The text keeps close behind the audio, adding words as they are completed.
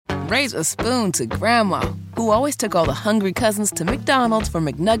raise a spoon to Grandma, who always took all the hungry cousins to McDonald's for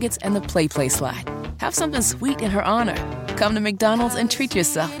McNuggets and the Play Slide. Have something sweet in her honor. Come to McDonald's and treat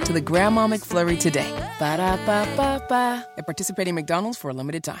yourself to the Grandma McFlurry today. Ba-da-ba-ba-ba. At participating McDonald's for a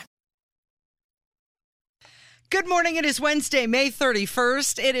limited time. Good morning. It is Wednesday, May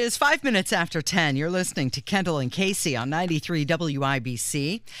 31st. It is 5 minutes after 10. You're listening to Kendall and Casey on 93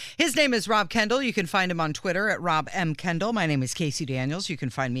 WIBC. His name is Rob Kendall. You can find him on Twitter at Rob M. Kendall. My name is Casey Daniels. You can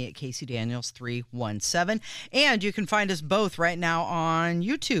find me at Casey Daniels 317. And you can find us both right now on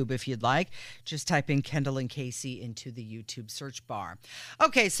YouTube if you'd like. Just type in Kendall and Casey into the YouTube search bar.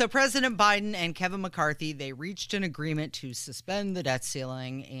 Okay, so President Biden and Kevin McCarthy, they reached an agreement to suspend the debt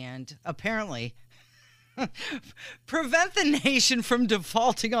ceiling and apparently prevent the nation from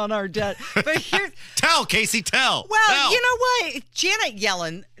defaulting on our debt. But here, tell Casey, tell. Well, tell. You know what? Janet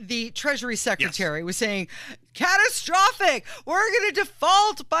Yellen, the Treasury Secretary, was saying, catastrophic. We're going to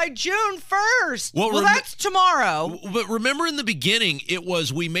default by June 1st. Well, that's tomorrow. But remember in the beginning, it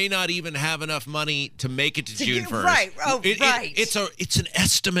was we may not even have enough money to make it to June 1st. Right. Right. It's an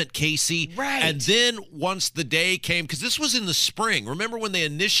estimate, Casey. Right. And then once the day came, because this was in the spring. Remember when they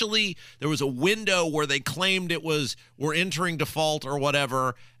initially, there was a window where they claimed it was, we're entering default or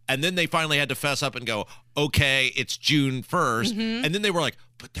whatever. And then they finally had to fess up and go, okay, it's June 1st. Mm-hmm. And then they were like,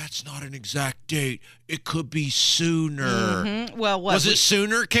 but that's not an exact date. It could be sooner. Mm-hmm. Well, was it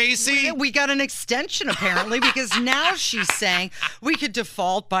sooner, Casey? We got an extension, apparently, because now she's saying we could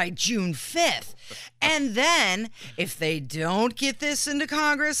default by June 5th. And then if they don't get this into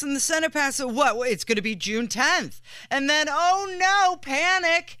Congress and the Senate passes it, it's going to be June 10th. And then, oh, no,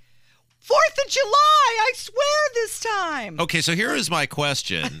 panic. 4th of July, I swear this time. Okay, so here is my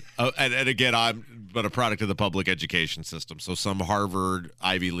question. And again, I'm but a product of the public education system. So some Harvard,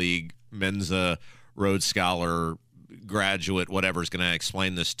 Ivy League, Mensa, Rhodes Scholar, graduate, whatever, is going to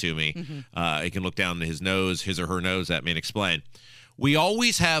explain this to me. Mm-hmm. He can look down his or her nose at me and explain. We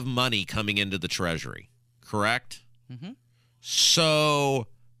always have money coming into the Treasury, correct? Mm-hmm. So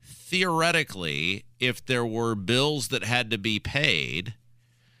theoretically, if there were bills that had to be paid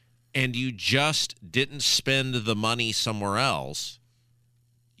and you just didn't spend the money somewhere else,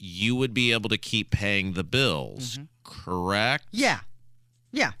 you would be able to keep paying the bills, correct? Yeah.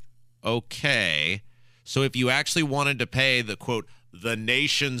 Okay. So if you actually wanted to pay the, quote, the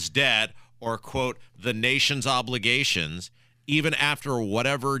nation's debt or, quote, the nation's obligations, even after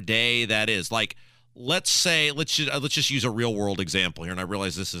whatever day that is, like, let's just use a real world example here. And I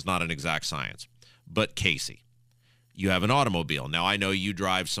realize this is not an exact science, but Casey, you have an automobile. Now, I know you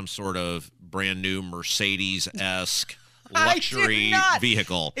drive some sort of brand new Mercedes-esque luxury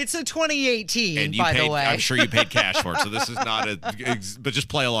vehicle. It's a 2018, and by the way. I'm sure you paid cash for it, so this is not but just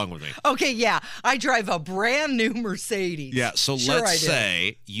play along with me. Okay, yeah. I drive a brand new Mercedes. Yeah, so let's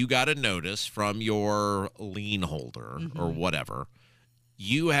say you got a notice from your lien holder or whatever.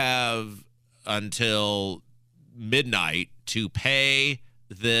 You have until midnight to pay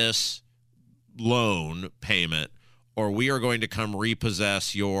this loan payment, or we are going to come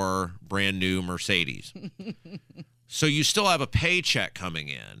repossess your brand new Mercedes. So you still have a paycheck coming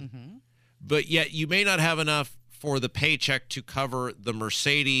in, but yet you may not have enough for the paycheck to cover the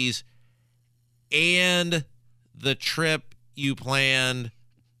Mercedes and the trip you planned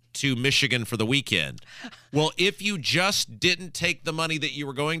to Michigan for the weekend. Well, if you just didn't take the money that you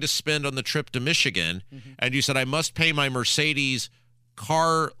were going to spend on the trip to Michigan and you said, I must pay my Mercedes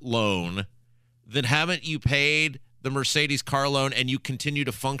car loan, then haven't you paid the Mercedes car loan and you continue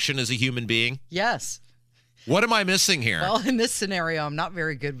to function as a human being? Yes. What am I missing here? Well, in this scenario, I'm not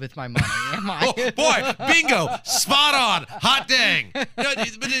very good with my money, am I? Oh, boy, bingo, spot on, hot dang.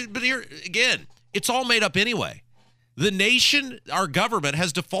 But here, again, it's all made up anyway. The nation, our government,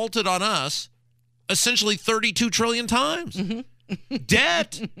 has defaulted on us essentially 32 trillion times.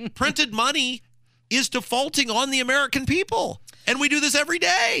 Debt, printed money, is defaulting on the American people. And we do this every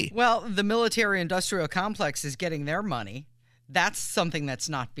day. Well, the military-industrial complex is getting their money. That's something that's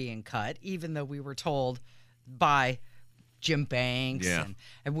not being cut, even though we were told by Jim Banks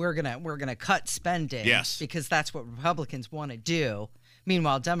and we're gonna cut spending because that's what Republicans want to do.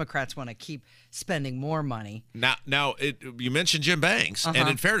 Meanwhile, Democrats want to keep spending more money. Now, you mentioned Jim Banks, and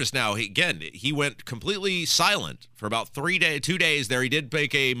in fairness, now he went completely silent for about 2 days. There, he did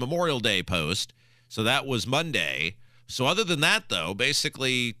make a Memorial Day post, so that was Monday. So other than that, though,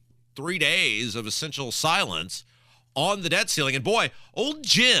 basically 3 days of essential silence on the debt ceiling. And boy, old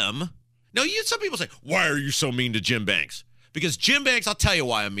Jim. Now, some people say, why are you so mean to Jim Banks? Because Jim Banks, I'll tell you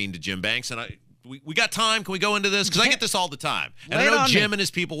why I'm mean to Jim Banks, and we got time? Can we go into this? Because I get this all the time. And I know Jim and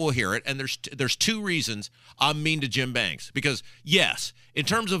his people will hear it, and there's two reasons I'm mean to Jim Banks. Because, yes, in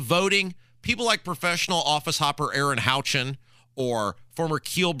terms of voting, people like professional office hopper Aaron Houchin or former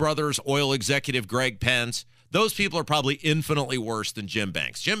Keel Brothers oil executive Greg Pence, those people are probably infinitely worse than Jim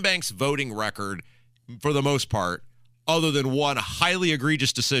Banks. Jim Banks' voting record, for the most part, other than one highly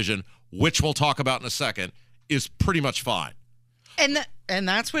egregious decision, which we'll talk about in a second, is pretty much fine. And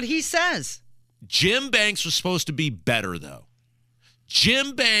that's what he says. Jim Banks was supposed to be better, though.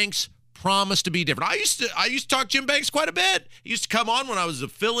 Jim Banks promised to be different. I used to talk Jim Banks quite a bit. He used to come on when I was a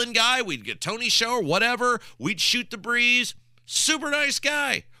fill-in guy. We'd get Tony's show or whatever. We'd shoot the breeze. Super nice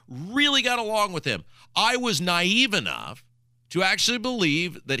guy. Really got along with him. I was naive enough to actually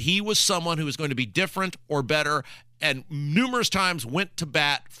believe that he was someone who was going to be different or better, and numerous times went to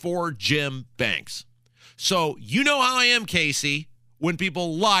bat for Jim Banks. So you know how I am, Casey, when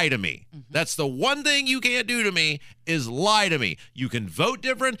people lie to me. That's the one thing you can't do to me is lie to me. You can vote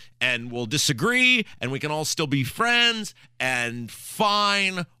different and we'll disagree and we can all still be friends and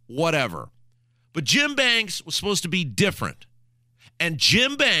fine, whatever. But Jim Banks was supposed to be different. And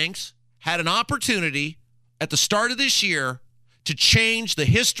Jim Banks had an opportunity at the start of this year to change the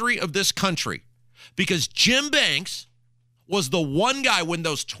history of this country, because Jim Banks was the one guy when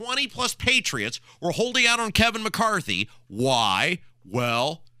those 20-plus Patriots were holding out on Kevin McCarthy. Why?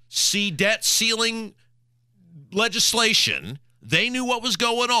 Well, see debt ceiling legislation. They knew what was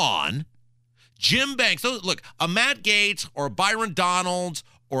going on. Jim Banks, look, a Matt Gaetz or a Byron Donalds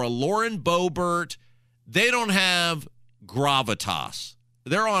or a Lauren Boebert, they don't have gravitas.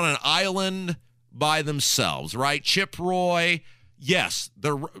 They're on an island by themselves, right? Chip Roy, yes,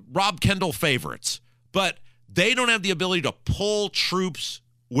 they're Rob Kendall favorites, but they don't have the ability to pull troops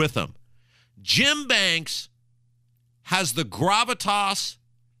with them. Jim Banks has the gravitas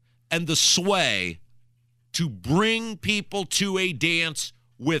and the sway to bring people to a dance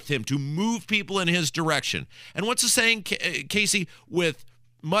with him, to move people in his direction. And what's the saying, Casey? With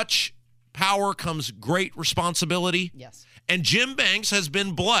much power comes great responsibility. Yes. And Jim Banks has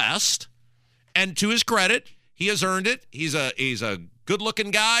been blessed, and to his credit, he has earned it. He's a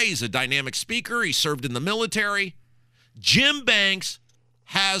good-looking guy. He's a dynamic speaker. He served in the military. Jim Banks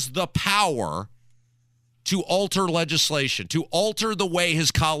has the power to alter legislation, to alter the way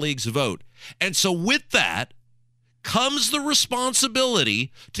his colleagues vote. And so with that comes the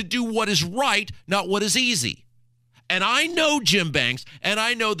responsibility to do what is right, not what is easy. And I know Jim Banks, and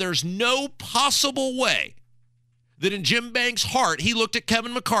I know there's no possible way that in Jim Banks' heart, he looked at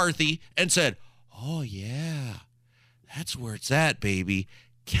Kevin McCarthy and said, oh, yeah, that's where it's at, baby.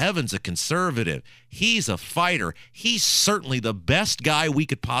 Kevin's a conservative. He's a fighter. He's certainly the best guy we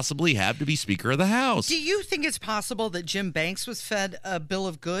could possibly have to be Speaker of the House. Do you think it's possible that Jim Banks was fed a bill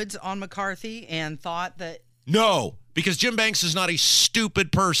of goods on McCarthy and thought that... No, because Jim Banks is not a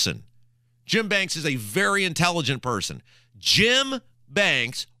stupid person. Jim Banks is a very intelligent person. Jim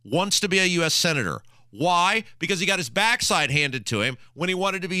Banks wants to be a U.S. Senator. Why? Because he got his backside handed to him when he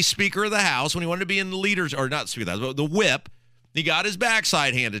wanted to be Speaker of the House, when he wanted to be in the leaders, or not Speaker of the House, but the whip. He got his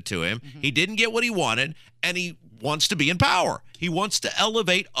backside handed to him. He didn't get what he wanted, and he wants to be in power. He wants to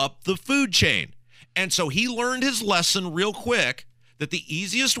elevate up the food chain. And so he learned his lesson real quick that the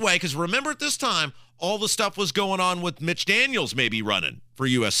easiest way, because remember at this time, all the stuff was going on with Mitch Daniels maybe running for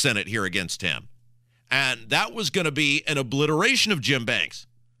U.S. Senate here against him. And that was going to be an obliteration of Jim Banks.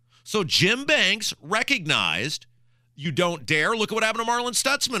 So Jim Banks recognized you don't dare. Look at what happened to Marlin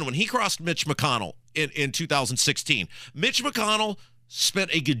Stutzman when he crossed Mitch McConnell in 2016. Mitch McConnell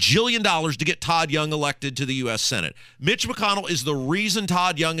spent a gajillion dollars to get Todd Young elected to the U.S. Senate. Mitch McConnell is the reason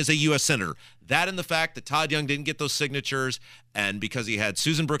Todd Young is a U.S. Senator. That and the fact that Todd Young didn't get those signatures, and because he had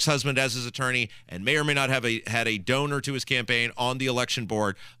Susan Brooks' husband as his attorney and may or may not have had a donor to his campaign on the election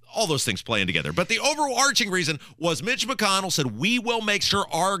board, all those things playing together. But the overarching reason was Mitch McConnell said, we will make sure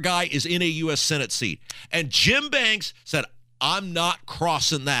our guy is in a U.S. Senate seat. And Jim Banks said, I'm not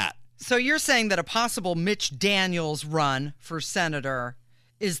crossing that. So you're saying that a possible Mitch Daniels run for senator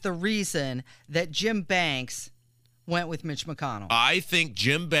is the reason that Jim Banks went with Mitch McConnell? I think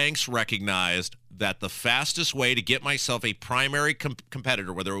Jim Banks recognized that the fastest way to get myself a primary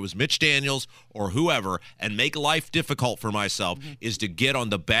competitor, whether it was Mitch Daniels or whoever, and make life difficult for myself, is to get on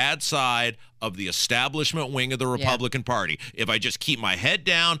the bad side of the establishment wing of the Republican Party. If I just keep my head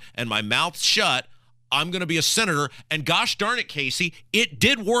down and my mouth shut, I'm going to be a senator. And gosh darn it, Casey, it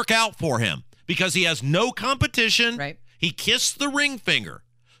did work out for him because he has no competition. Right. He kissed the ring finger.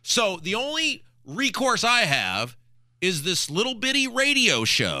 So the only recourse I have is this little bitty radio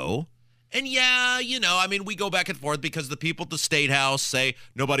show And yeah, we go back and forth because the people at the State House say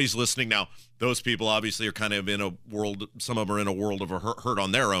nobody's listening. Now, those people obviously are kind of in a world, some of them are in a world of hurt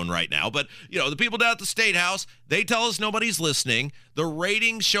on their own right now. But, the people down at the State House, they tell us nobody's listening. The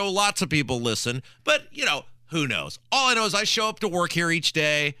ratings show lots of people listen. But, who knows? All I know is I show up to work here each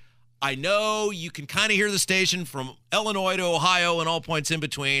day. I know you can kind of hear the station from Illinois to Ohio and all points in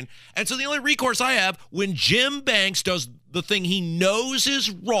between. And so the only recourse I have when Jim Banks does the thing he knows is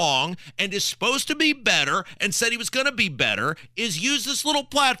wrong and is supposed to be better and said he was going to be better is use this little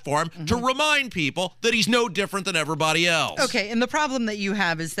platform to remind people that he's no different than everybody else. Okay, and the problem that you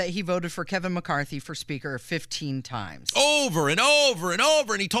have is that he voted for Kevin McCarthy for Speaker 15 times. Over and over and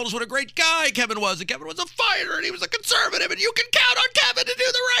over, and he told us what a great guy Kevin was, and Kevin was a fighter, and he was a conservative, and you can count on Kevin to do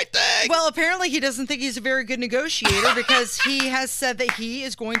the right thing. Well, apparently he doesn't think he's a very good negotiator because he has said that he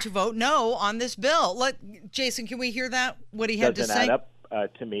is going to vote no on this bill. Jason, can we hear that? What he had to say? Doesn't add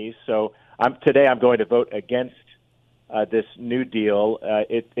up to me. So today I'm going to vote against this new deal.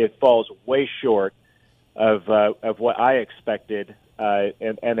 It falls way short of what I expected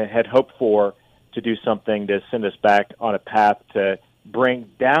and had hoped for to do something to send us back on a path to bring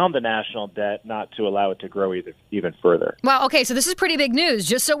down the national debt, not to allow it to grow even further. Well, okay, so this is pretty big news.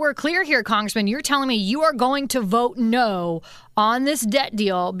 Just so we're clear here, Congressman, you're telling me you are going to vote no on this debt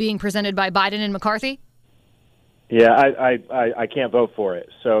deal being presented by Biden and McCarthy? Yeah, I can't vote for it.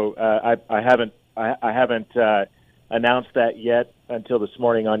 So I haven't announced that yet until this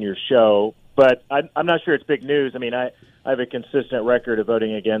morning on your show. But I'm not sure it's big news. I mean, I have a consistent record of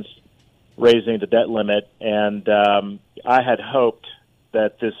voting against raising the debt limit, and I had hoped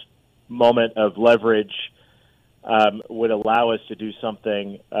that this moment of leverage would allow us to do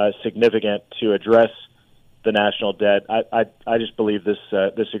something significant to address the national debt. I just believe this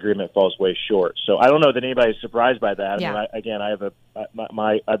agreement falls way short. So I don't know that anybody's surprised by that. Yeah. I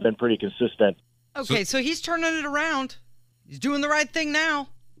mean, I've been pretty consistent. Okay, so he's turning it around. He's doing the right thing now.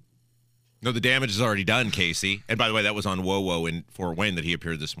 No, the damage is already done, Casey. And by the way, that was on WoWo in Fort Wayne that he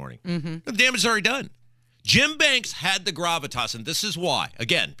appeared this morning. Mm-hmm. The damage is already done. Jim Banks had the gravitas, and this is why.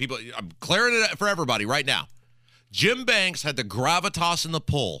 Again, people, I'm clearing it for everybody right now. Jim Banks had the gravitas and the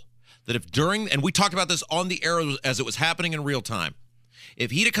pull that if and we talked about this on the air as it was happening in real time,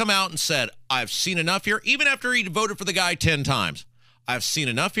 if he'd have come out and said, I've seen enough here, even after he'd voted for the guy 10 times, I've seen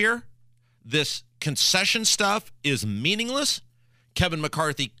enough here, this concession stuff is meaningless. Kevin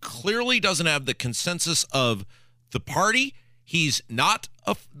McCarthy clearly doesn't have the consensus of the party. He's not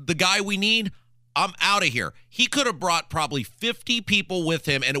the guy we need. I'm out of here. He could have brought probably 50 people with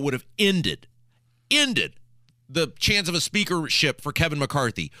him, and it would have ended the chance of a speakership for Kevin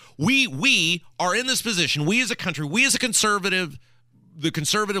McCarthy. We are in this position. We as a country, we as a conservative, the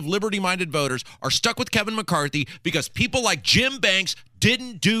conservative, liberty-minded voters are stuck with Kevin McCarthy because people like Jim Banks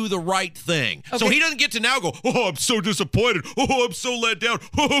didn't do the right thing. Okay. So he doesn't get to now go, oh, I'm so disappointed. Oh, I'm so let down.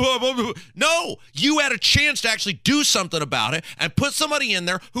 No, you had a chance to actually do something about it and put somebody in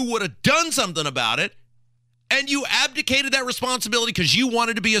there who would have done something about it, and you abdicated that responsibility because you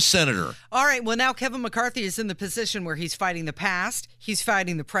wanted to be a senator. All right, well, now Kevin McCarthy is in the position where he's fighting the past, he's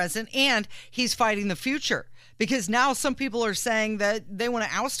fighting the present, and he's fighting the future. Because now some people are saying that they want to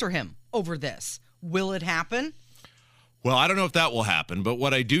ouster him over this. Will it happen? Well, I don't know if that will happen, but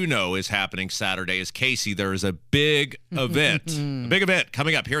what I do know is happening Saturday is, Casey, there is a big event,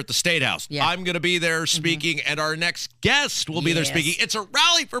 coming up here at the State House. Yeah. I'm going to be there speaking, and our next guest will be there speaking. It's a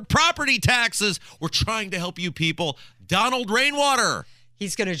rally for property taxes. We're trying to help you people. Donald Rainwater.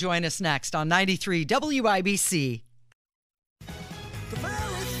 He's going to join us next on 93 WIBC. The very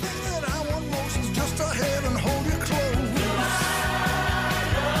thing that I want most is just to have and hold you close.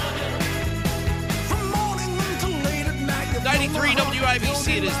 From morning until late at night. 93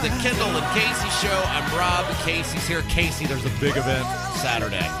 WIBC, it is the Kendall and Casey show. I'm Rob. Casey's here. Casey, there's a big event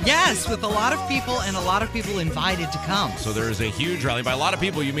Saturday. Yes, with a lot of people and a lot of people invited to come. So there is a huge rally. By a lot of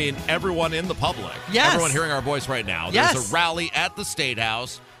people, you mean everyone in the public. Yes. Everyone hearing our voice right now. Yes. There's a rally at the State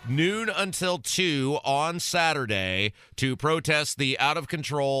House, noon until 2 on Saturday, to protest the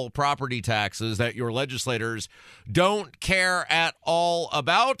out-of-control property taxes that your legislators don't care at all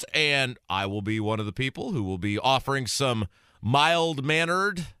about. And I will be one of the people who will be offering some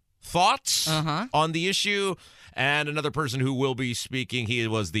mild-mannered thoughts on the issue. And another person who will be speaking, he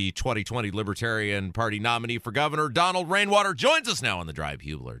was the 2020 Libertarian Party nominee for governor, Donald Rainwater, joins us now on the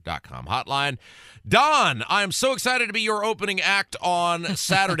DriveHubler.com hotline. Don, I'm so excited to be your opening act on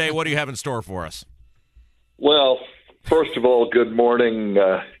Saturday. What do you have in store for us? Well, first of all, good morning,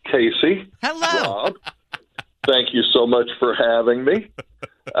 Casey. Hello. Rob. Thank you so much for having me.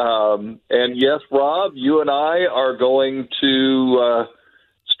 And yes, Rob, you and I are going to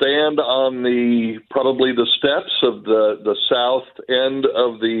stand on probably the steps of the south end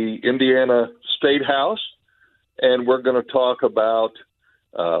of the Indiana State House, and we're going to talk about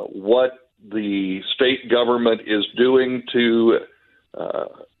what the state government is doing to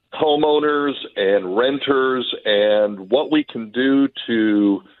homeowners and renters, and what we can do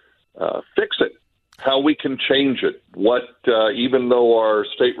to fix it, how we can change it. Even though our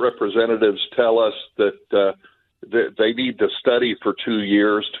state representatives tell us that they need to study for 2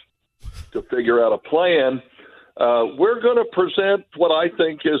 years to figure out a plan, we're going to present what I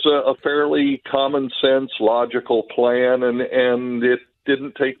think is a fairly common sense, logical plan, and it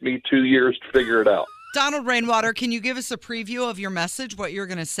didn't take me 2 years to figure it out. Donald Rainwater, can you give us a preview of your message, what you're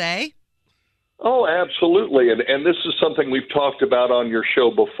going to say? Oh, absolutely. And this is something we've talked about on your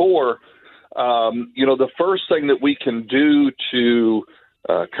show before. The first thing that we can do to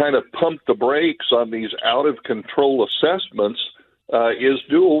kind of pump the brakes on these out-of-control assessments is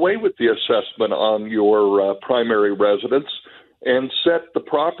do away with the assessment on your primary residence and set the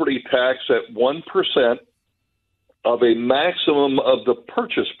property tax at 1% of a maximum of the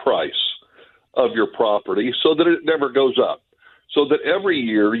purchase price of your property so that it never goes up. So that every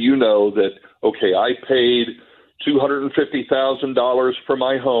year you know that, okay, I paid $250,000 for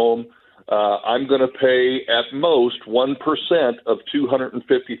my home. I'm going to pay at most 1% of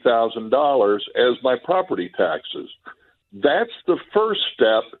 $250,000 as my property taxes. That's the first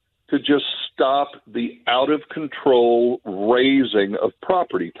step to just stop the out-of-control raising of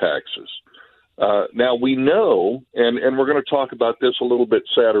property taxes. Now, we know, and we're going to talk about this a little bit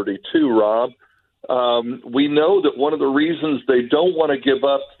Saturday too, Rob, we know that one of the reasons they don't want to give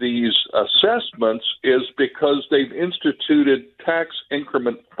up these assessments is because they've instituted tax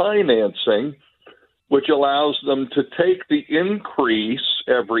increment financing, which allows them to take the increase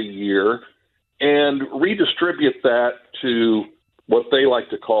every year and redistribute that to what they like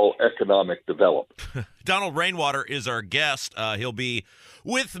to call economic development. Donald Rainwater is our guest. He'll be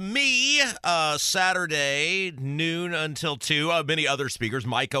with me Saturday, noon until 2. Many other speakers.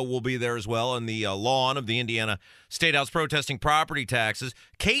 Micah will be there as well on the lawn of the Indiana State House protesting property taxes.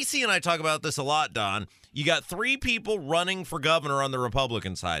 Casey and I talk about this a lot, Don. You got 3 people running for governor on the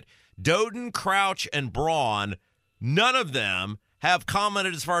Republican side. Doden, Crouch, and Braun. None of them have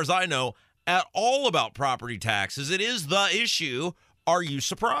commented, as far as I know, at all about property taxes. It is the issue. Are you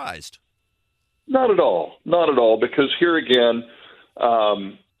surprised? Not at all. Not at all, because here again,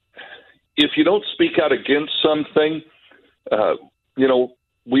 if you don't speak out against something,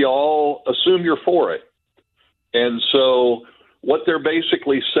 we all assume you're for it. And so what they're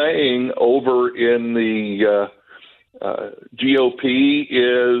basically saying over in the GOP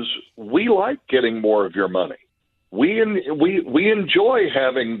is, we like getting more of your money. We enjoy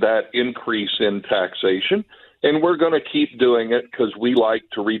having that increase in taxation, and we're going to keep doing it because we like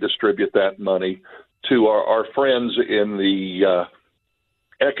to redistribute that money to our friends in the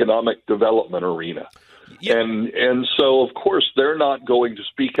economic development arena. Yep. And so, of course, they're not going to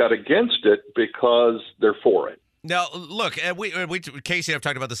speak out against it because they're for it. Now, look, Casey and I've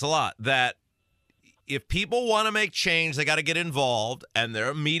talked about this a lot, that if people want to make change, they got to get involved, and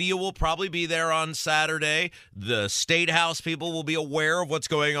their media will probably be there on Saturday. The State House people will be aware of what's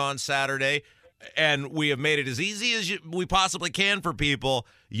going on Saturday, and we have made it as easy as we possibly can for people.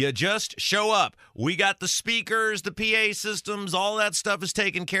 You just show up. We got the speakers, the PA systems, all that stuff is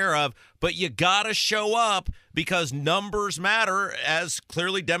taken care of, but you got to show up because numbers matter, as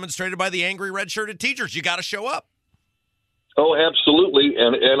clearly demonstrated by the angry red-shirted teachers. You got to show up. Oh, absolutely,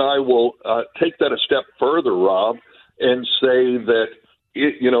 and I will take that a step further, Rob, and say that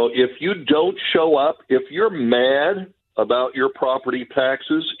if you don't show up, if you're mad about your property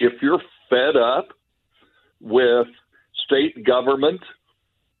taxes, if you're fed up with state government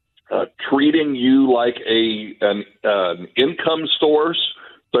treating you like an income source,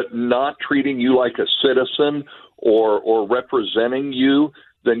 but not treating you like a citizen or representing you,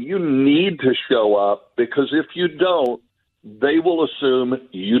 then you need to show up, because if you don't, they will assume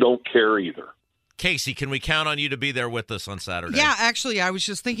you don't care either. Casey, can we count on you to be there with us on Saturday? Yeah, actually, I was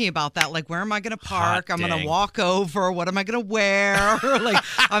just thinking about that. Like, where am I going to park? I'm going to walk over. What am I going to wear? I'm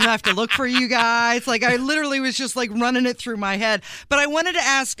going to have to look for you guys. Like, I literally was just, running it through my head. But I wanted to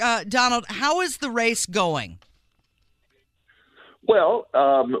ask, Donald, how is the race going? Well,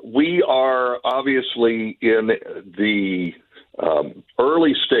 we are obviously in the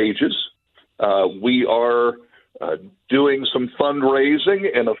early stages. We are doing some fundraising,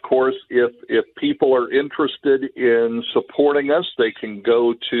 and of course, if people are interested in supporting us, they can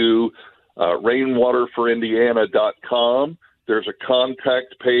go to rainwaterforindiana.com. There's a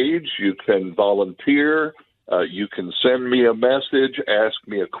contact page. You can volunteer. You can send me a message, ask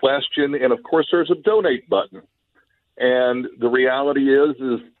me a question, and of course there's a donate button. And the reality is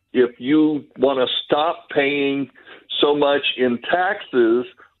if you want to stop paying so much in taxes,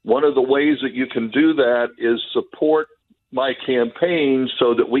 one of the ways that you can do that is support my campaign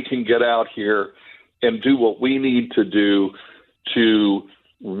so that we can get out here and do what we need to do to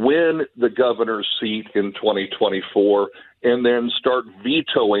win the governor's seat in 2024 and then start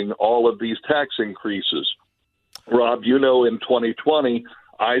vetoing all of these tax increases. Rob, you know, in 2020,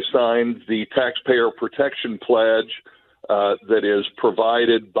 I signed the Taxpayer Protection Pledge that is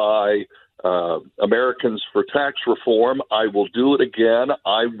provided by Americans for Tax Reform. I will do it again.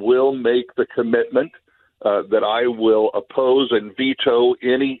 I will make the commitment that I will oppose and veto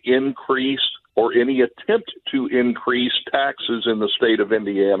any increase or any attempt to increase taxes in the state of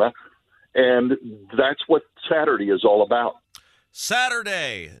Indiana. And that's what Saturday is all about.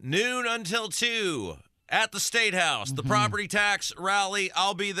 Saturday, noon until 2 at the State House, the property tax rally.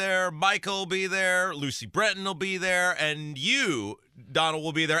 I'll be there. Michael will be there. Lucy Breton will be there. And you, Donald,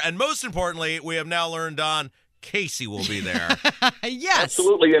 will be there. And most importantly, we have now learned, Don, Casey will be there. Yes.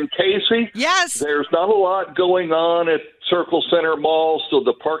 Absolutely. And Casey, yes, there's not a lot going on at Circle Center Mall, so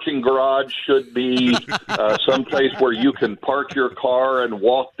the parking garage should be someplace where you can park your car and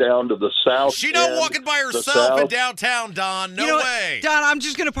walk down to the south. She's not walking by herself in downtown, Don. No way. Don, I'm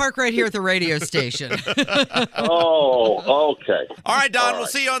just going to park right here at the radio station. Oh, okay. All right, Don, we'll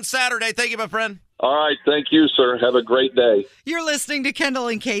see you on Saturday. Thank you, my friend. All right. Thank you, sir. Have a great day. You're listening to Kendall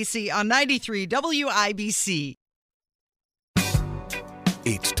and Casey on 93 WIBC.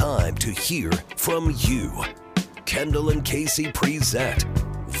 It's time to hear from you. Kendall and Casey present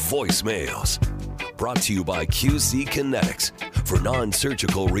Voicemails. Brought to you by QC Kinetics for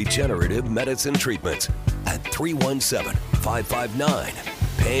non-surgical regenerative medicine treatments at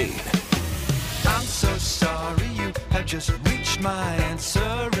 317-559-PAIN. I'm so sorry you have just reached my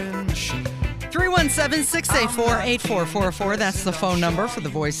answering machine. 317-684-8444. That's the phone number for the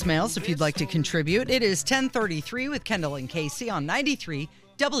voicemails if you'd like to contribute. It is 10:33 with Kendall and Casey on 93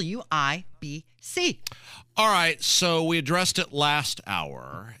 WIBC. All right, so we addressed it last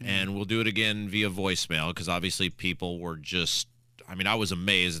hour, and we'll do it again via voicemail because obviously people were just, I was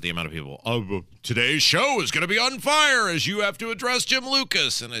amazed at the amount of people, today's show is going to be on fire as you have to address Jim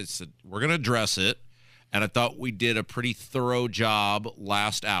Lucas. And I said, we're going to address it. And I thought we did a pretty thorough job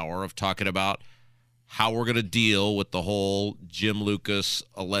last hour of talking about how we're going to deal with the whole Jim Lucas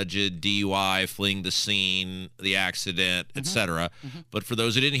alleged DUI, fleeing the scene, the accident, etc. But for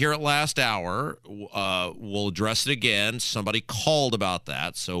those who didn't hear it last hour, we'll address it again. Somebody called about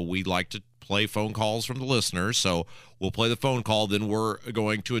that, so we like to play phone calls from the listeners. So we'll play the phone call, then we're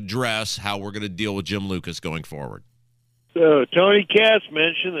going to address how we're going to deal with Jim Lucas going forward. So Tony Katz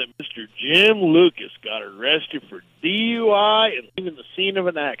mentioned that Mr. Jim Lucas got arrested for DUI and leaving the scene of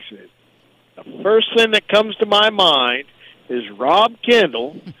an accident. The first thing that comes to my mind is Rob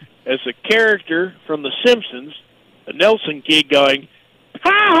Kendall as a character from The Simpsons, the Nelson kid going,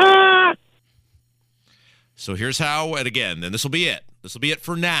 ha ha! So here's how, and again, then this will be it. This will be it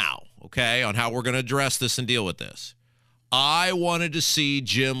for now, okay, on how we're going to address this and deal with this. I wanted to see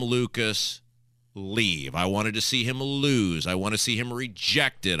Jim Lucas leave. I wanted to see him lose. I want to see him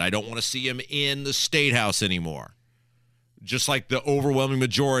rejected. I don't want to see him in the State House anymore. Just like the overwhelming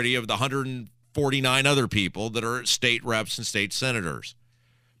majority of the 149 other people that are state reps and state senators.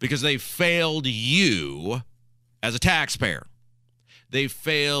 Because they failed you as a taxpayer. They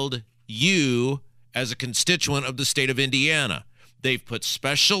failed you as a constituent of the state of Indiana. They've put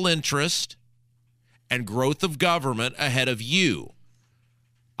special interest and growth of government ahead of you.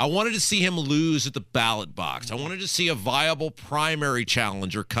 I wanted to see him lose at the ballot box. I wanted to see a viable primary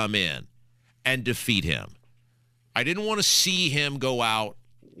challenger come in and defeat him. I didn't want to see him go out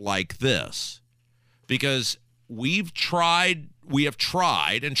like this because we have tried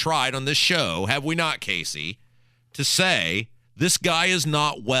on this show, have we not, Casey, to say this guy is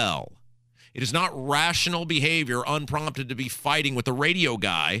not well. It is not rational behavior unprompted to be fighting with a radio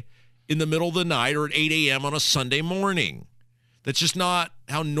guy in the middle of the night or at 8 a.m. on a Sunday morning. That's just not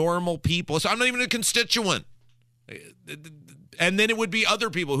how normal people. So I'm not even a constituent. And then it would be other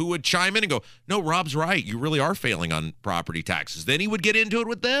people who would chime in and go, no, Rob's right. You really are failing on property taxes. Then he would get into it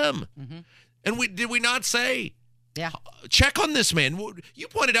with them. And did we not say, check on this man? You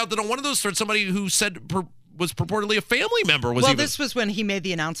pointed out that on one of those threads, somebody who said was purportedly a family member was this was when he made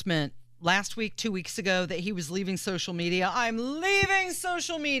the announcement last week, 2 weeks ago, that he was leaving social media. I'm leaving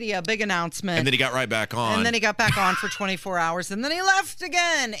social media. Big announcement. And then he got right back on. And then he got back on for 24 hours. And then he left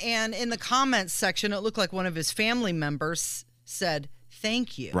again. And in the comments section, it looked like one of his family members said,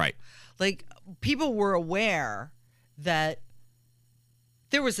 thank you. Right. Like, people were aware that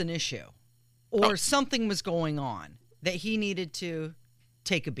there was an issue or something was going on that he needed to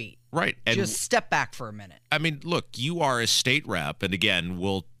take a beat. Right. And just step back for a minute. I mean, look, you are a state rep, and again,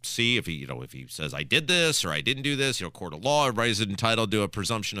 we'll see if he says I did this or I didn't do this. Court of law, everybody's entitled to a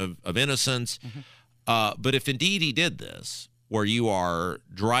presumption of innocence. But if indeed he did this, where you are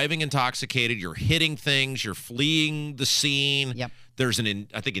driving intoxicated, you're hitting things, you're fleeing the scene. Yep. There's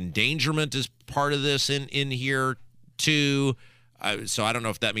I think endangerment is part of this in here too. So I don't know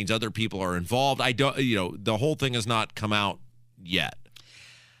if that means other people are involved. I don't. The whole thing has not come out yet.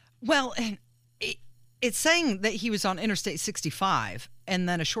 Well, and it's saying that he was on Interstate 65, and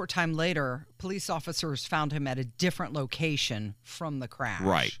then a short time later, police officers found him at a different location from the crash.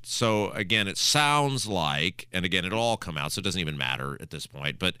 Right. So, again, it sounds like, and again, it'll all come out, so it doesn't even matter at this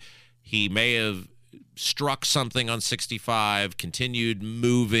point, but he may have struck something on 65, continued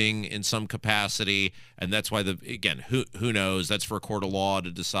moving in some capacity, and that's why, who knows? That's for a court of law to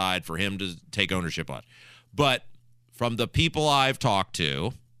decide, for him to take ownership on. But from the people I've talked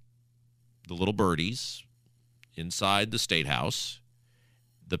to, the little birdies inside the State House,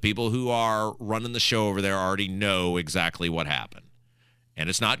 the people who are running the show over there already know exactly what happened. And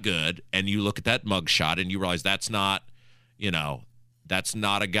it's not good. And you look at that mugshot and you realize that's not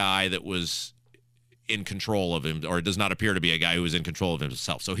a guy that was in control of him, or it does not appear to be a guy who was in control of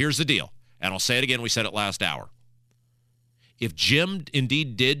himself. So here's the deal. And I'll say it again. We said it last hour. If Jim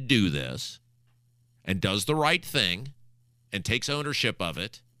indeed did do this and does the right thing and takes ownership of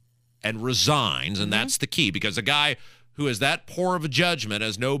it, and resigns, and that's the key, because a guy who has that poor of a judgment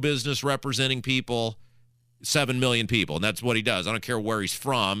has no business representing 7 million people, and that's what he does. I don't care where he's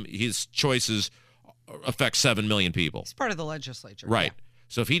from. His choices affect 7 million people. He's part of the legislature. Right. Yeah.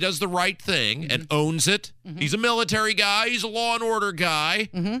 So if he does the right thing and owns it, he's a military guy, he's a law and order guy.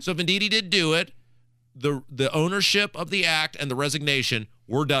 So if indeed he did do it, the ownership of the act and the resignation,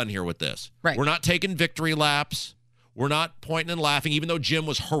 we're done here with this. Right. We're not taking victory laps. We're not pointing and laughing, even though Jim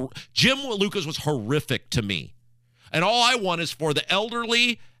Lucas was horrific to me. And all I want is for the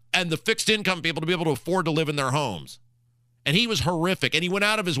elderly and the fixed income people to be able to afford to live in their homes. And he was horrific, and he went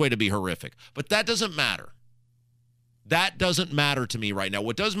out of his way to be horrific. But that doesn't matter. That doesn't matter to me right now.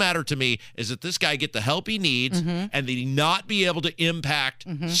 What does matter to me is that this guy get the help he needs and that he not be able to impact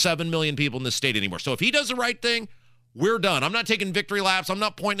 7 million people in this state anymore. So if he does the right thing, we're done. I'm not taking victory laps. I'm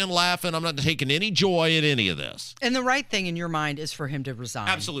not pointing and laughing. I'm not taking any joy in any of this. And the right thing in your mind is for him to resign.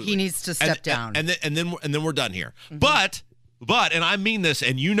 Absolutely. He needs to step down. And then we're done here. But, and I mean this,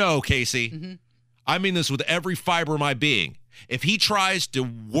 and Casey, I mean this with every fiber of my being. If he tries to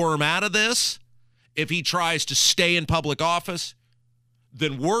worm out of this, if he tries to stay in public office,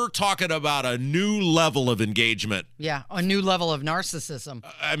 then we're talking about a new level of engagement. Yeah, a new level of narcissism.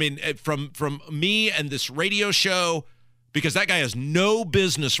 I mean, from me and this radio show, because that guy has no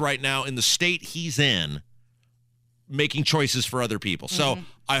business right now in the state he's in making choices for other people. So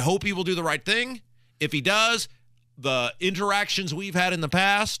I hope he will do the right thing. If he does, the interactions we've had in the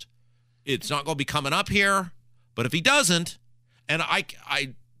past, it's not going to be coming up here. But if he doesn't, and I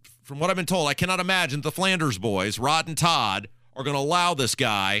from what I've been told, I cannot imagine the Flanders boys, Rod and Todd, are going to allow this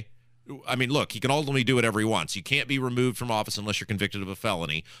guy. I mean, look, he can ultimately do whatever he wants. You can't be removed from office unless you're convicted of a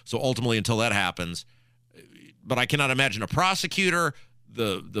felony. So ultimately, until that happens, but I cannot imagine a prosecutor,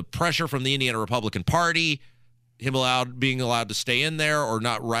 the pressure from the Indiana Republican Party, him being allowed to stay in there or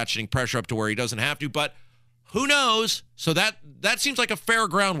not ratcheting pressure up to where he doesn't have to. But who knows? So that seems like a fair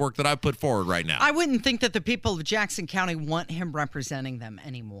groundwork that I've put forward right now. I wouldn't think that the people of Jackson County want him representing them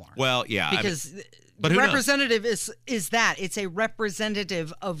anymore. Well, yeah. Because but representative is that. It's a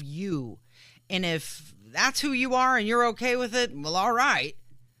representative of you. And if that's who you are and you're okay with it, well, all right.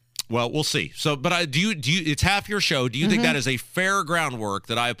 Well, we'll see. So, but do you? It's half your show. Do you think that is a fair groundwork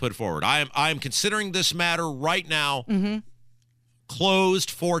that I have put forward? I am considering this matter right now closed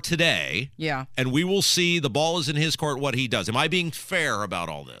for today. Yeah. And we will see. The ball is in his court. What he does. Am I being fair about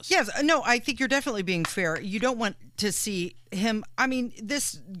all this? Yes. No. I think you're definitely being fair. You don't want to see him. I mean,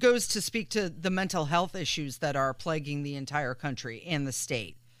 this goes to speak to the mental health issues that are plaguing the entire country and the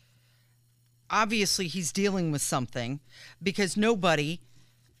state. Obviously, he's dealing with something because nobody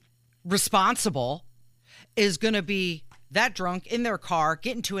responsible is going to be that drunk in their car,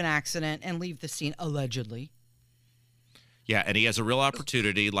 get into an accident, and leave the scene, allegedly. Yeah, and he has a real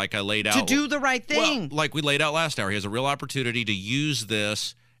opportunity, like I laid out. To do the right thing. Well, like we laid out last hour, he has a real opportunity to use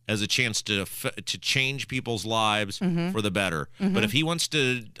this as a chance to change people's lives for the better. But if he wants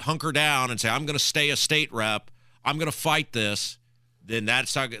to hunker down and say, I'm going to stay a state rep, I'm going to fight this, then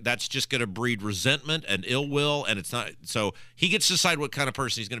that's just going to breed resentment and ill will, and it's not. So he gets to decide what kind of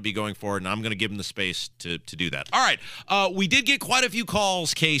person he's going to be going for, and I'm going to give him the space to do that. All right, we did get quite a few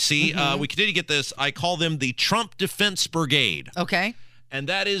calls, Casey. We continue to get this. I call them the Trump Defense Brigade. Okay. And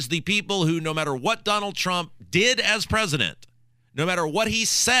that is the people who, no matter what Donald Trump did as president, no matter what he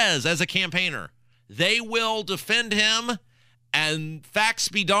says as a campaigner, they will defend him, and facts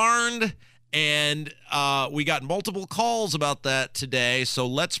be darned. And we got multiple calls about that today, so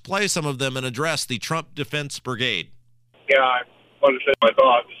let's play some of them and address the Trump Defense Brigade. Yeah, I want to say my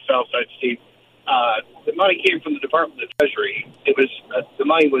thought. Southside Steve. The money came from the Department of the Treasury. It was the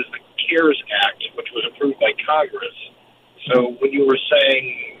money was the CARES Act, which was approved by Congress. So when you were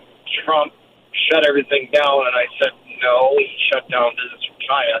saying Trump shut everything down, and I said no, he shut down business from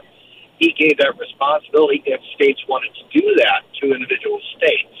China. He gave that responsibility if states wanted to do that to individual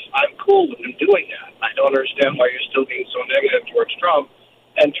states. I'm cool with him doing that. I don't understand why you're still being so negative towards Trump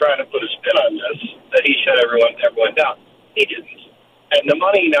and trying to put a spin on this, that he shut everyone down. He didn't. And the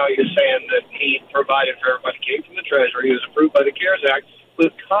money now you're saying that he provided for everybody came from the Treasury. It was approved by the CARES Act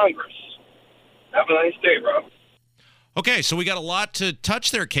with Congress. Have a nice day, Rob. Okay, so we got a lot to touch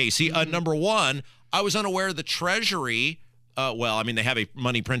there, Casey. Number one, I was unaware the Treasury, they have a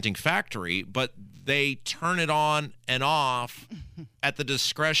money printing factory, but they turn it on and off at the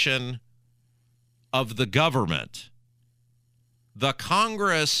discretion of the government, the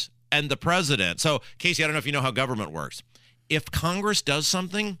Congress, and the president. So, Casey, I don't know if you know how government works. If Congress does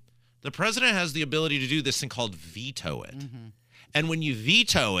something, the president has the ability to do this thing called veto it. And when you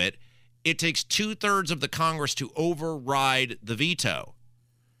veto it, it takes 2/3 of the Congress to override the veto.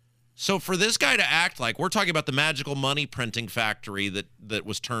 So for this guy to act like, we're talking about the magical money printing factory that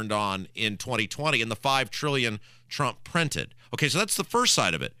was turned on in 2020 and the $5 trillion Trump printed. Okay, so that's the first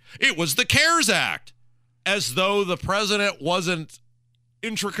side of it. It was the CARES Act, as though the president wasn't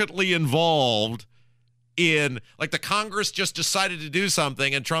intricately involved in, like the Congress just decided to do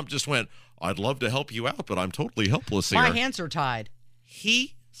something and Trump just went, I'd love to help you out, but I'm totally helpless here. My hands are tied.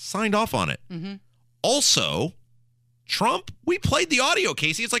 He signed off on it. Also, Trump, we played the audio,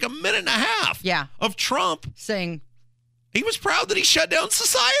 Casey. It's like a minute and a half of Trump saying he was proud that he shut down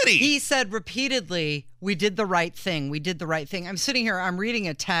society. He said repeatedly, we did the right thing. We did the right thing. I'm sitting here, I'm reading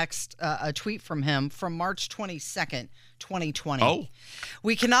a text, a tweet from him from March 22nd, 2020. Oh.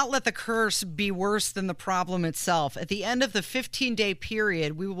 We cannot let the curse be worse than the problem itself. At the end of the 15-day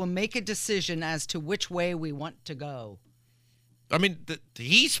period, we will make a decision as to which way we want to go. I mean,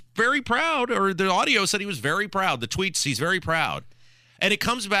 he's very proud, or the audio said he was very proud. The tweets, he's very proud. And it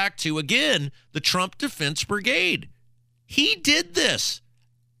comes back to, again, the Trump Defense Brigade. He did this.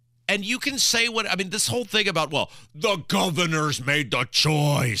 And you can say this whole thing about, the governors made the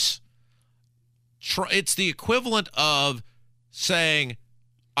choice. It's the equivalent of saying,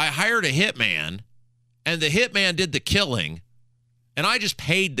 I hired a hitman, and the hitman did the killing, and I just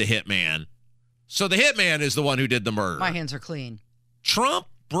paid the hitman. So the hitman is the one who did the murder. My hands are clean. Trump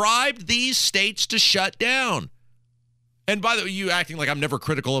bribed these states to shut down. And by the way, you acting like I'm never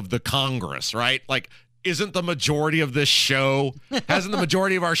critical of the Congress, right? Like, isn't the majority of this show, hasn't the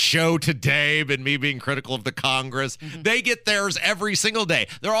majority of our show today been me being critical of the Congress? They get theirs every single day.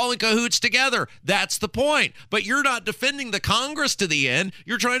 They're all in cahoots together. That's the point. But you're not defending the Congress to the end.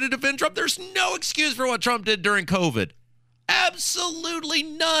 You're trying to defend Trump. There's no excuse for what Trump did during COVID. Absolutely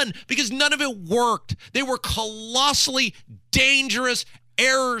none, because none of it worked. They were colossally dangerous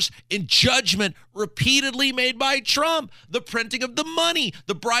errors in judgment repeatedly made by Trump. The printing of the money,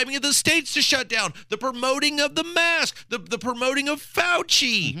 the bribing of the states to shut down, the promoting of the mask, the promoting of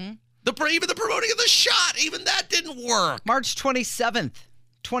Fauci, even the promoting of the shot. Even that didn't work. March 27th,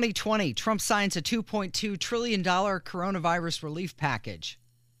 2020, Trump signs a $2.2 trillion coronavirus relief package.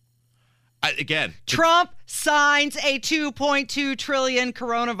 Trump signs a $2.2 trillion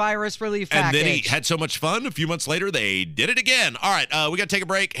coronavirus relief package. And then he had so much fun. A few months later, they did it again. All right, we got to take a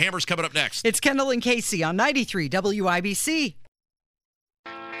break. Hammer's coming up next. It's Kendall and Casey on 93 WIBC.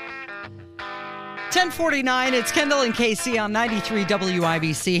 10:49, it's Kendall and Casey on 93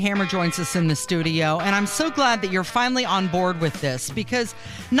 WIBC. Hammer joins us in the studio, and I'm so glad that you're finally on board with this, because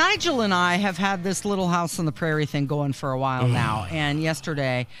Nigel and I have had this Little House on the Prairie thing going for a while now, and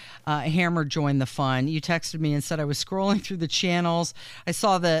yesterday Hammer joined the fun. You texted me and said, I was scrolling through the channels. I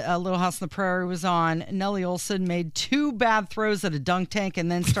saw that Little House on the Prairie was on. Nellie Olson made 2 bad throws at a dunk tank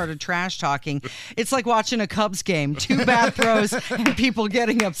and then started trash talking. It's like watching a Cubs game. 2 bad throws and people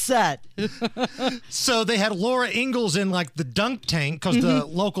getting upset. So they had Laura Ingalls in like the dunk tank because the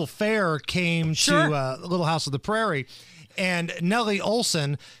local fair came to Little House of the Prairie. And Nellie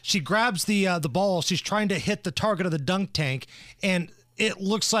Olson, she grabs the ball. She's trying to hit the target of the dunk tank. And it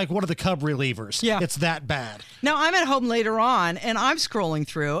looks like one of the Cub relievers. Yeah. It's that bad. Now, I'm at home later on, and I'm scrolling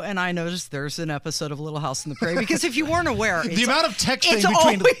through, and I noticed there's an episode of Little House on the Prairie, because if you weren't aware, The amount of texting it's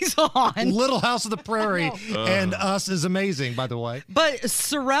between always on. Little House of the Prairie and us is amazing, by the way. But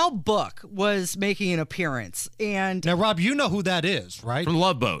Sorrel Book was making an appearance, and Now, Rob, you know who that is, right? From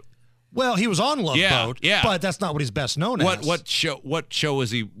Love Boat. Well, he was on Love Boat, yeah. but that's not what he's best known as. What show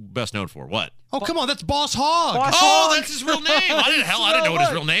is he best known for? What? Oh, come on, that's Boss Hogg. Boss Oh, Hogg. that's his real name. I didn't know what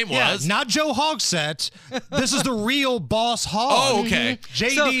his real name Yeah, was. not Joe Hogsett. This is the real Boss Hogg. Oh, okay.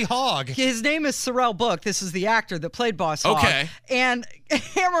 J.D. Hogg. his name is Sorrel Book. This is the actor that played Boss Hogg. Okay. And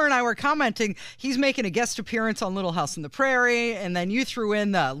Hammer and I were commenting, he's making a guest appearance on Little House on the Prairie, and then you threw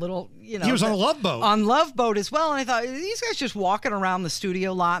in the little, He was on Love Boat. On Love Boat as well. And I thought, these guys just walking around the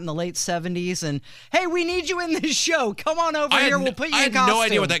studio lot in the late 70s, and, hey, we need you in this show. Come on over here. We'll put you I in had costume. no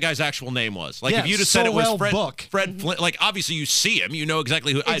idea what that guy's actual name was. Like, Yeah, if you just said it was Sorrel Fred, Book. Fred Flint, like, obviously you see him. You know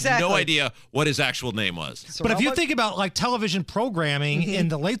exactly who. I had no Exactly. idea what his actual name was. But if Sorrel you Book? think about like television programming in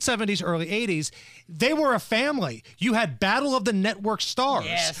the late 70s, early 80s, they were a family. You had Battle of the Network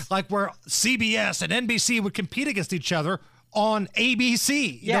Stars, like where CBS and NBC would compete against each other on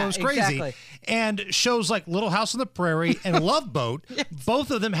ABC. You know, it was crazy. exactly. And shows like Little House on the Prairie and Love Boat, both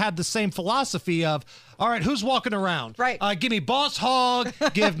of them had the same philosophy of, all right, who's walking around? Right. Give me Boss Hogg.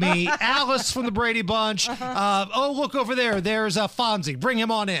 Give me Alice from the Brady Bunch. Oh, look over there. There's Fonzie. Bring him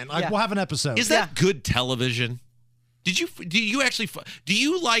on in. Like, Yeah. we'll have an episode. Is that good television? Do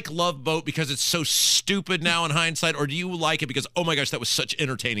you like Love Boat because it's so stupid now in hindsight, or do you like it because, oh my gosh, that was such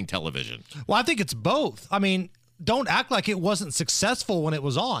entertaining television? Well, I think it's both. I mean, don't act like it wasn't successful when it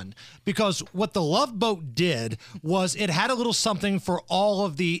was on, because what the Love Boat did was it had a little something for all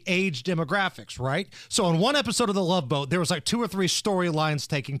of the age demographics, right? So in one episode of the Love Boat, there was like 2 or 3 storylines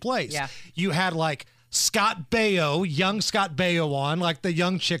taking place. Yeah. You had like Scott Baio, young Scott Baio on, like the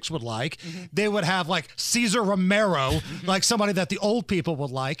young chicks would like. They would have like Cesar Romero, like somebody that the old people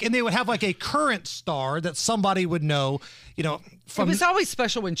would like. And they would have like a current star that somebody would know, from It was always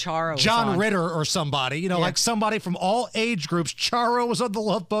special when Charo was John on. Ritter or somebody, like somebody from all age groups. Charo was on the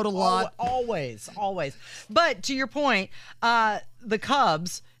Love Boat a lot. Always. But to your point, the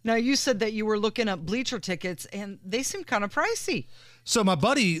Cubs, now you said that you were looking up bleacher tickets, and they seem kind of pricey. So my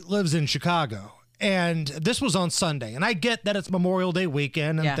buddy lives in Chicago, and this was on Sunday. And I get that it's Memorial Day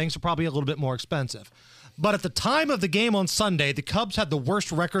weekend, and things are probably a little bit more expensive. But at the time of the game on Sunday, the Cubs had the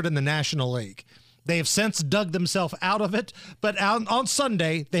worst record in the National League. They have since dug themselves out of it. But on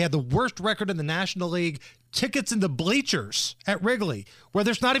Sunday, they had the worst record in the National League. Tickets in the bleachers at Wrigley, where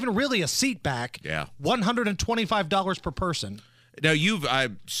there's not even really a seat back. Yeah. $125 per person. Now, you've, I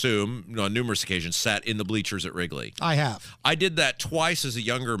assume, on numerous occasions, sat in the bleachers at Wrigley. I have. I did that twice as a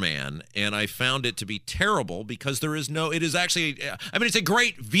younger man, and I found it to be terrible because it is actually, it's a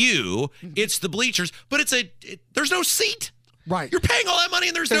great view. It's the bleachers, but there's no seat. Right. You're paying all that money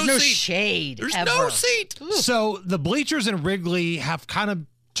and there's no seat. shade. There's ever. no seat. So the bleachers in Wrigley have kind of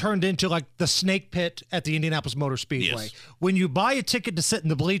turned into like the snake pit at the Indianapolis Motor Speedway. Yes. When you buy a ticket to sit in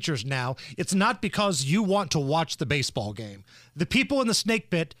the bleachers now, it's not because you want to watch the baseball game. The people in the snake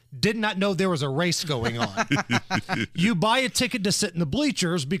pit did not know there was a race going on. You buy a ticket to sit in the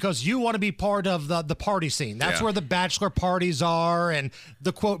bleachers because you want to be part of the party scene. That's where the bachelor parties are and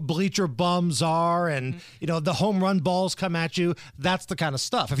the, quote, bleacher bums are and, the home run balls come at you. That's the kind of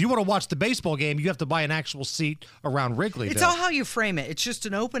stuff. If you want to watch the baseball game, you have to buy an actual seat around Wrigley. It's all how you frame it. It's just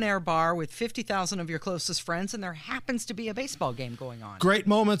an open air bar with 50,000 of your closest friends, and there happens to be a baseball game going on. Great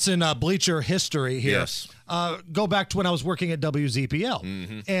moments in bleacher history here. Yes. Go back to when I was working at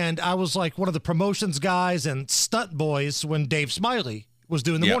WZPL. And I was like one of the promotions guys and stunt boys when Dave Smiley was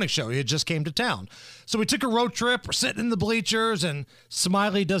doing the morning show. He had just came to town. So we took a road trip. We're sitting in the bleachers, and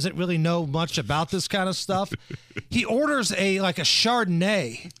Smiley doesn't really know much about this kind of stuff. He orders a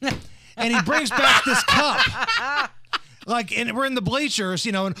Chardonnay, and he brings back this cup. And we're in the bleachers,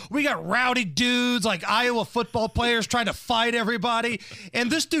 and we got rowdy dudes like Iowa football players trying to fight everybody.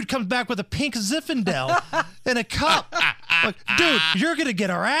 And this dude comes back with a pink Zinfandel in a cup. Like, dude, you're going to get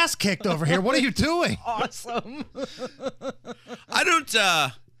our ass kicked over here. What are you doing? Awesome. I don't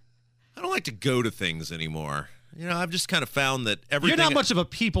like to go to things anymore. I've just kind of found that everything. You're not much of a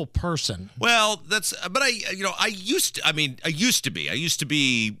people person. Well, but I used to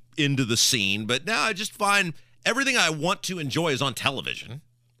be into the scene, but now I just find everything I want to enjoy is on television.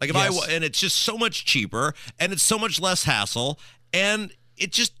 Like and it's just so much cheaper and it's so much less hassle, and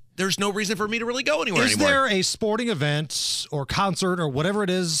it just there's no reason for me to really go anywhere Is anymore. there a sporting event or concert or whatever it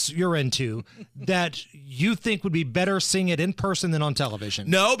is you're into that you think would be better seeing it in person than on television?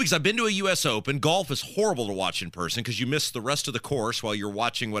 No, because I've been to a U.S. Open. Golf is horrible to watch in person because you miss the rest of the course while you're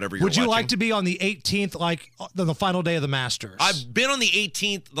watching whatever you're watching. Would you like to be on the 18th, like on the final day of the Masters? I've been on the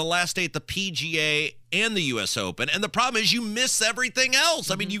 18th, the last day at the PGA and the U.S. Open, and the problem is you miss everything else.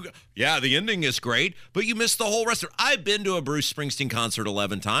 I mean, the ending is great, but you miss the whole rest of it. I've been to a Bruce Springsteen concert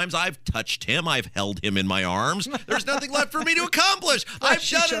 11 times. I've touched him. I've held him in my arms. There's nothing left for me to accomplish. I've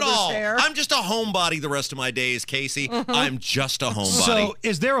done it all. I'm just a homebody the rest of my days, Casey. I'm just a homebody. So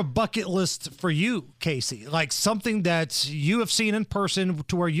is there a bucket list for you, Casey? Like something that you have seen in person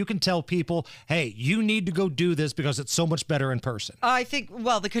to where you can tell people, hey, you need to go do this because it's so much better in person? I think,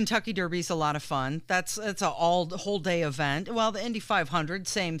 the Kentucky Derby is a lot of fun. It's a whole day event. Well, the Indy 500,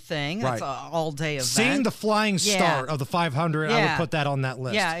 same thing. That's an all day event. Seeing the flying start of the 500, I would put that on that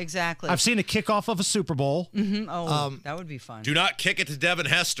list. Yeah, exactly. I've seen a kickoff of a Super Bowl. That would be fun. Do not kick it to Devin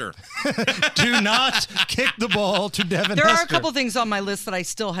Hester. Do not kick the ball to Devin There Hester. are a couple things on my list that I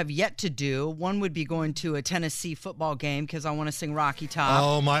still have yet to do. One would be going to a Tennessee football game because I want to sing Rocky Top.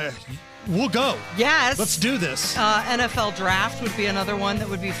 Oh, my. We'll go. Yes. Let's do this. NFL draft would be another one that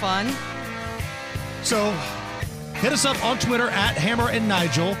would be fun. So hit us up on Twitter at Hammer and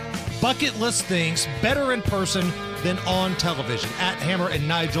Nigel. Bucket list things better in person than on television at Hammer and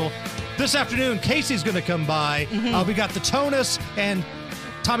Nigel. This afternoon, Casey's going to come by. We got the Tonus and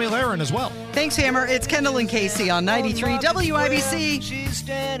Tommy Lahren as well. Thanks, Hammer. It's Kendall and Casey on 93 WIBC. She's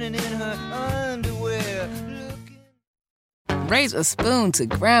standing in her underwear. Raise a spoon to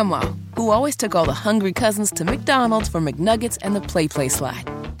Grandma, who always took all the hungry cousins to McDonald's for McNuggets and the Play Slide.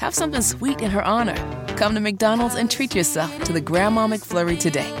 Have something sweet in her honor. Come to McDonald's and treat yourself to the Grandma McFlurry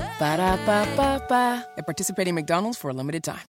today. Ba-da-ba-ba-ba. At participating McDonald's for a limited time.